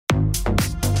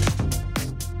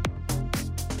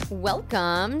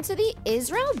Welcome to the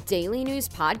Israel Daily News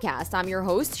Podcast. I'm your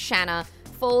host, Shanna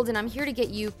Fold, and I'm here to get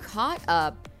you caught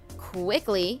up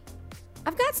quickly.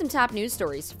 I've got some top news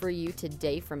stories for you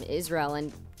today from Israel,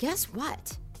 and guess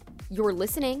what? You're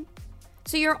listening,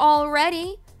 so you're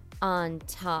already on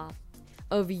top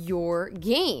of your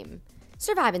game.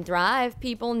 Survive and thrive,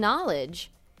 people.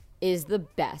 Knowledge is the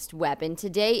best weapon.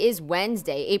 Today is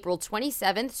Wednesday, April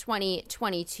 27th,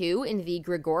 2022 in the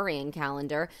Gregorian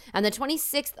calendar, and the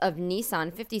 26th of Nisan,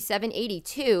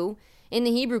 5782 in the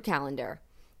Hebrew calendar.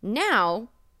 Now,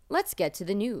 let's get to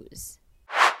the news.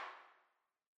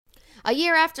 A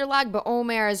year after Lag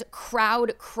BaOmer's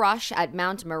crowd crush at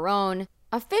Mount Meron,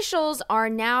 officials are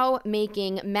now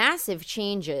making massive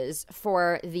changes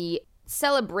for the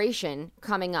celebration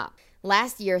coming up.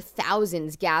 Last year,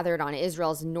 thousands gathered on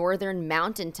Israel's northern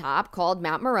mountaintop called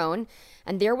Mount Meron,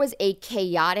 and there was a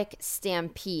chaotic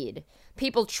stampede.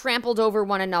 People trampled over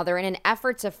one another in an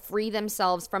effort to free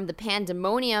themselves from the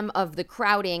pandemonium of the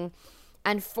crowding,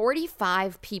 and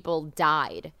 45 people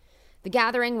died. The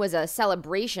gathering was a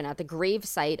celebration at the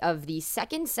gravesite of the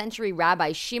 2nd century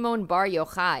Rabbi Shimon Bar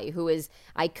Yochai, who is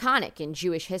iconic in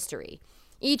Jewish history.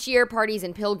 Each year, parties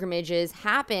and pilgrimages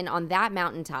happen on that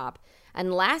mountaintop,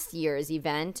 and last year's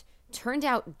event turned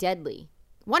out deadly.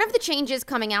 One of the changes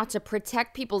coming out to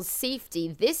protect people's safety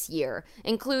this year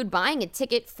include buying a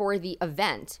ticket for the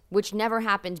event, which never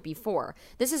happened before.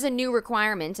 This is a new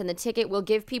requirement, and the ticket will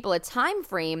give people a time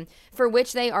frame for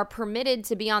which they are permitted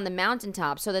to be on the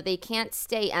mountaintop so that they can't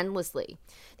stay endlessly.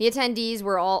 The attendees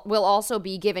will also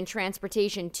be given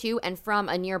transportation to and from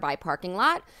a nearby parking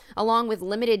lot, along with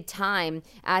limited time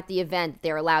at the event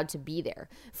they're allowed to be there.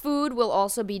 Food will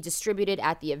also be distributed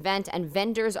at the event, and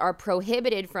vendors are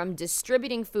prohibited from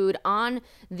distributing food on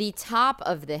the top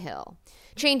of the hill.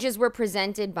 Changes were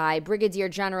presented by Brigadier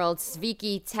General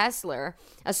Tzviki Tesler,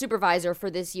 a supervisor for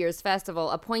this year's festival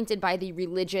appointed by the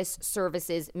Religious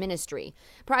Services Ministry.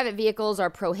 Private vehicles are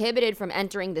prohibited from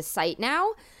entering the site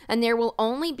now, and there will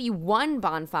only be one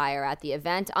bonfire at the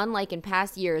event, unlike in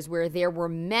past years where there were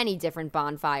many different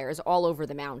bonfires all over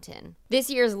the mountain. This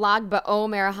year's Lag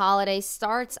BaOmer holiday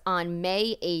starts on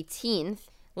May 18th.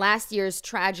 Last year's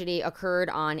tragedy occurred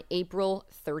on April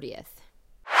 30th.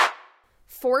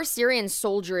 4 Syrian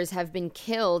soldiers have been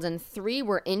killed and 3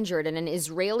 were injured in an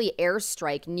Israeli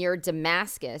airstrike near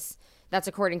Damascus. That's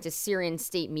according to Syrian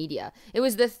state media. It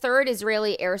was the 3rd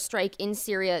Israeli airstrike in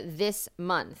Syria this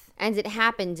month, and it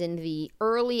happened in the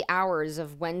early hours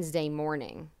of Wednesday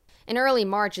morning. In early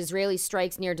March, Israeli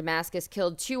strikes near Damascus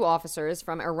killed 2 officers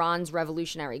from Iran's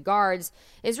Revolutionary Guards.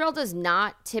 Israel does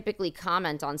not typically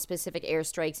comment on specific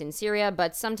airstrikes in Syria,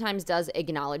 but sometimes does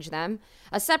acknowledge them.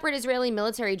 A separate Israeli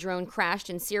military drone crashed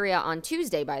in Syria on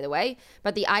Tuesday, by the way,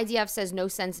 but the IDF says no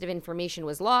sensitive information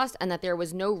was lost and that there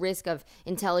was no risk of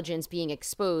intelligence being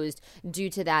exposed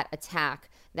due to that attack,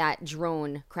 that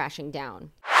drone crashing down.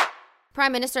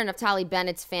 Prime Minister Naftali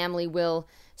Bennett's family will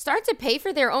start to pay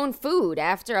for their own food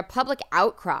after a public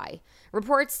outcry.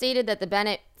 Reports stated that the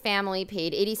Bennett family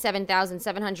paid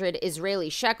 87,700 Israeli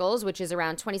shekels, which is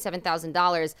around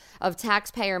 $27,000 of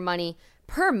taxpayer money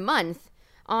per month,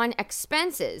 on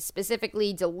expenses,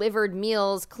 specifically delivered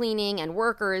meals, cleaning, and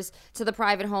workers to the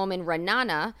private home in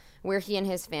Ra'anana, where he and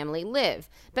his family live.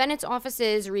 Bennett's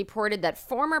offices reported that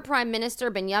former Prime Minister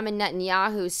Benjamin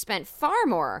Netanyahu spent far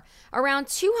more, around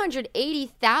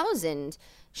 280,000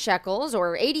 shekels,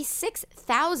 or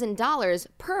 $86,000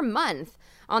 per month,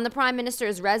 on the Prime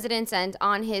Minister's residence and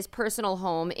on his personal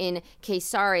home in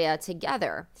Caesarea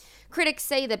together. Critics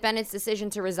say that Bennett's decision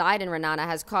to reside in Ra'anana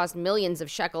has cost millions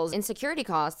of shekels in security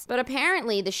costs, but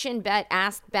apparently the Shin Bet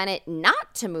asked Bennett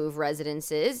not to move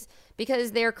residences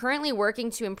because they're currently working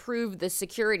to improve the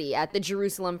security at the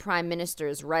Jerusalem Prime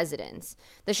Minister's residence.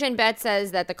 The Shin Bet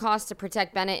says that the costs to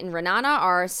protect Bennett in Ra'anana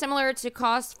are similar to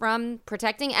costs from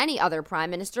protecting any other prime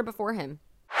minister before him.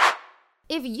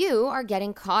 If you are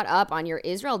getting caught up on your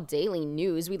Israel Daily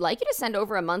News, we'd like you to send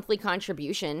over a monthly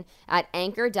contribution at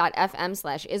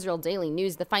anchor.fm/Israel Daily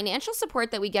News. The financial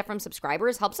support that we get from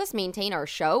subscribers helps us maintain our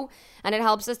show, and it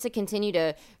helps us to continue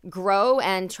to grow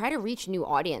and try to reach new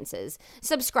audiences.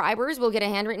 Subscribers will get a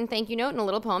handwritten thank you note and a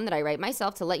little poem that I write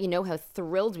myself to let you know how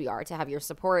thrilled we are to have your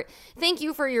support. Thank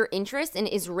you for your interest in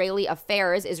Israeli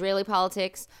affairs, Israeli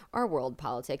politics, or world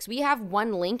politics. We have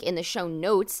one link in the show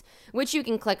notes, which you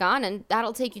can click on, and that'll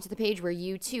take you to the page where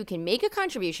you too can make a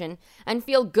contribution and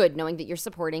feel good knowing that you're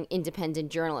supporting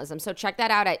independent journalism. So check that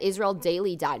out at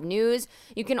israeldaily.news.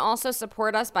 You can also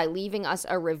support us by leaving us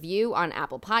a review on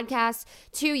Apple Podcasts.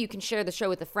 2, you can share the show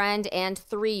with a friend. And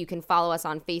 3, you can follow us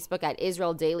on Facebook at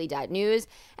israeldaily.news.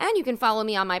 And you can follow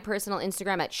me on my personal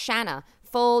Instagram at Shanna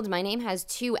Fold. My name has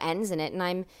 2 N's in it, and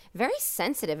I'm very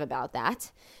sensitive about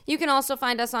that. You can also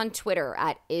find us on Twitter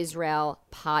at Israel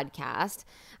Podcast.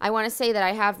 I want to say that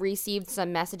I have received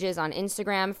some messages on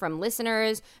Instagram from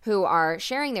listeners who are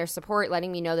sharing their support,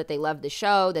 letting me know that they love the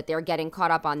show, that they're getting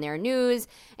caught up on their news.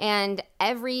 And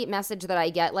every message that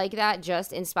I get like that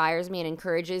just inspires me and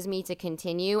encourages me to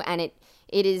continue. And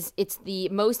it's the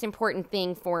most important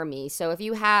thing for me. So if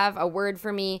you have a word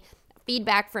for me,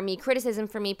 feedback for me, criticism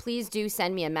for me, please do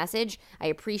send me a message. I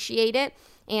appreciate it.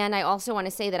 And I also want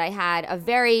to say that I had a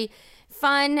very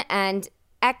fun and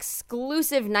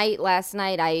exclusive night last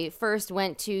night. I first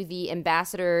went to the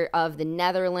ambassador of the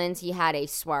Netherlands. He had a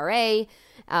soiree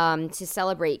to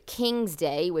celebrate King's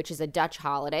Day, which is a Dutch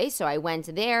holiday. So I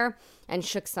went there and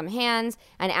shook some hands.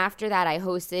 And after that, I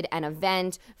hosted an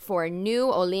event for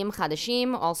new Olim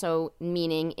Chadashim, also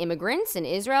meaning immigrants in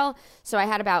Israel. So I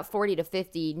had about 40 to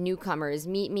 50 newcomers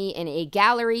meet me in a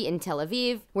gallery in Tel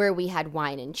Aviv where we had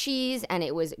wine and cheese, and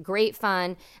it was great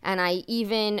fun. And I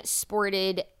even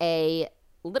sported a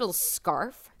little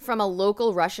scarf from a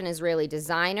local Russian-Israeli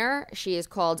designer. She is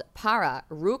called Para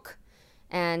Ruk,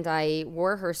 and I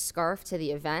wore her scarf to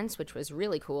the events, which was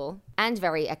really cool and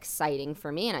very exciting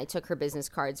for me. And I took her business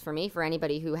cards for me for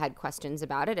anybody who had questions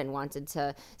about it and wanted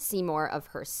to see more of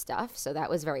her stuff. So that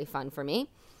was very fun for me.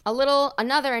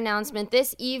 Another announcement.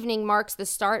 This evening marks the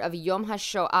start of Yom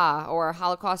HaShoah, or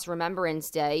Holocaust Remembrance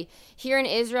Day. Here in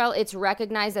Israel, it's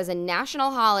recognized as a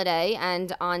national holiday,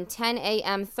 and on 10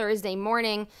 a.m. Thursday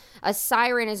morning, a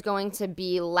siren is going to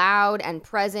be loud and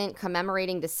present,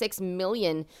 commemorating the 6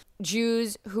 million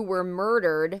Jews who were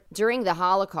murdered during the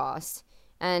Holocaust.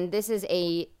 And this is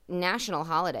a national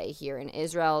holiday here in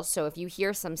Israel, so if you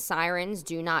hear some sirens,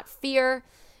 do not fear.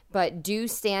 But do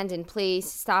stand in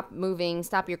place, stop moving,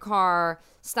 stop your car,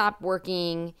 stop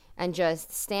working, and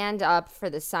just stand up for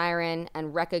the siren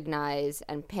and recognize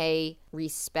and pay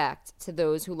respect to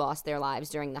those who lost their lives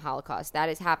during the Holocaust. That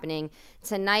is happening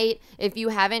tonight. If you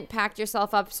haven't packed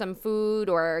yourself up some food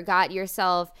or got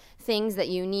yourself things that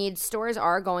you need, stores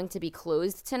are going to be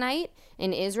closed tonight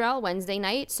in Israel, Wednesday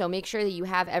night, so make sure that you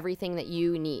have everything that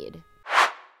you need.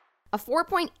 A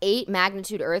 4.8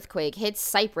 magnitude earthquake hit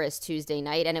Cyprus Tuesday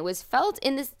night, and it was felt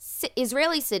in the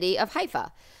Israeli city of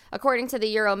Haifa. According to the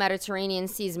Euro-Mediterranean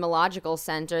Seismological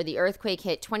Center, the earthquake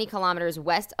hit 20 kilometers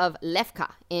west of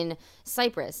Lefka in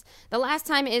Cyprus. The last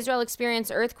time Israel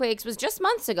experienced earthquakes was just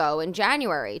months ago in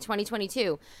January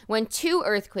 2022, when 2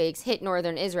 earthquakes hit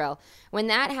northern Israel. When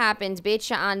that happened, Beit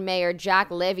Sha'an Mayor Jack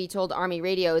Levy told Army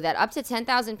Radio that up to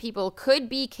 10,000 people could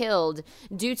be killed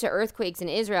due to earthquakes in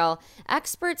Israel.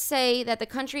 Experts say that the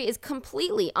country is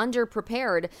completely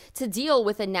underprepared to deal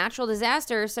with a natural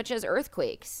disaster such as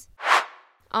earthquakes.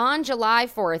 On July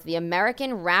 4th, the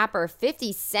American rapper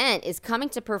 50 Cent is coming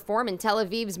to perform in Tel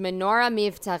Aviv's Menorah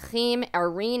Mivtachim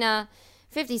Arena.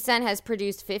 50 Cent has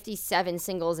produced 57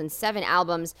 singles and 7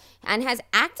 albums and has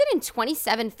acted in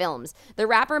 27 films. The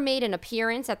rapper made an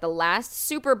appearance at the last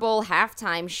Super Bowl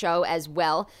halftime show as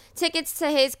well. Tickets to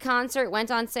his concert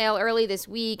went on sale early this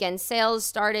week, and sales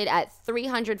started at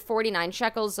 349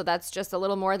 shekels, so that's just a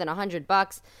little more than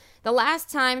 $100. The last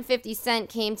time 50 Cent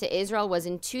came to Israel was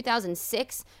in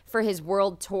 2006 for his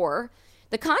world tour.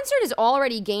 The concert is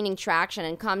already gaining traction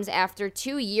and comes after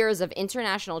 2 years of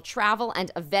international travel and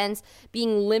events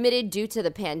being limited due to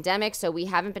the pandemic, so we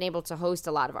haven't been able to host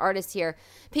a lot of artists here.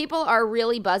 People are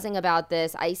really buzzing about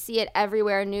this. I see it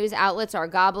everywhere. News outlets are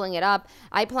gobbling it up.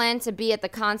 I plan to be at the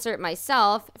concert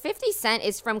myself. 50 Cent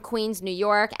is from Queens, New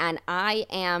York, and I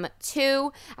am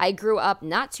too. I grew up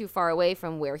not too far away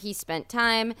from where he spent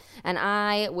time, and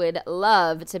I would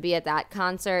love to be at that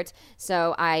concert,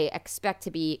 so I expect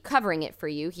to be covering it for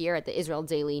you here at the Israel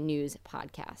Daily News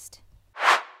podcast.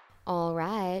 All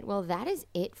right, well, that is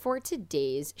it for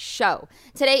today's show.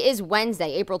 Today is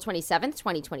Wednesday, April 27th,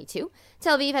 2022.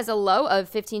 Tel Aviv has a low of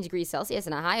 15 degrees Celsius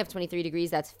and a high of 23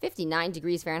 degrees. That's 59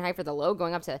 degrees Fahrenheit for the low,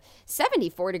 going up to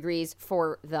 74 degrees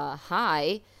for the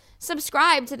high.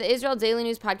 Subscribe to the Israel Daily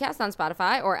News podcast on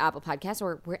Spotify or Apple Podcasts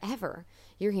or wherever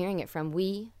you're hearing it from.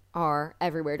 We are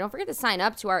everywhere. Don't forget to sign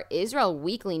up to our Israel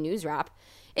Weekly News Wrap.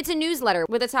 It's a newsletter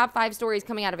with the top 5 stories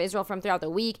coming out of Israel from throughout the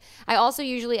week. I also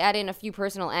usually add in a few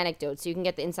personal anecdotes so you can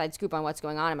get the inside scoop on what's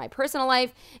going on in my personal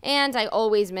life. And I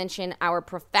always mention our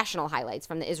professional highlights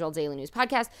from the Israel Daily News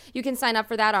podcast. You can sign up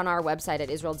for that on our website at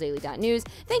israeldaily.news.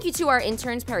 Thank you to our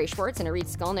interns, Perry Schwartz and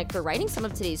Arit Skolnick, for writing some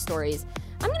of today's stories.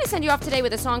 I'm going to send you off today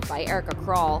with a song by Erica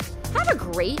Krall. Have a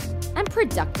great and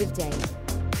productive day.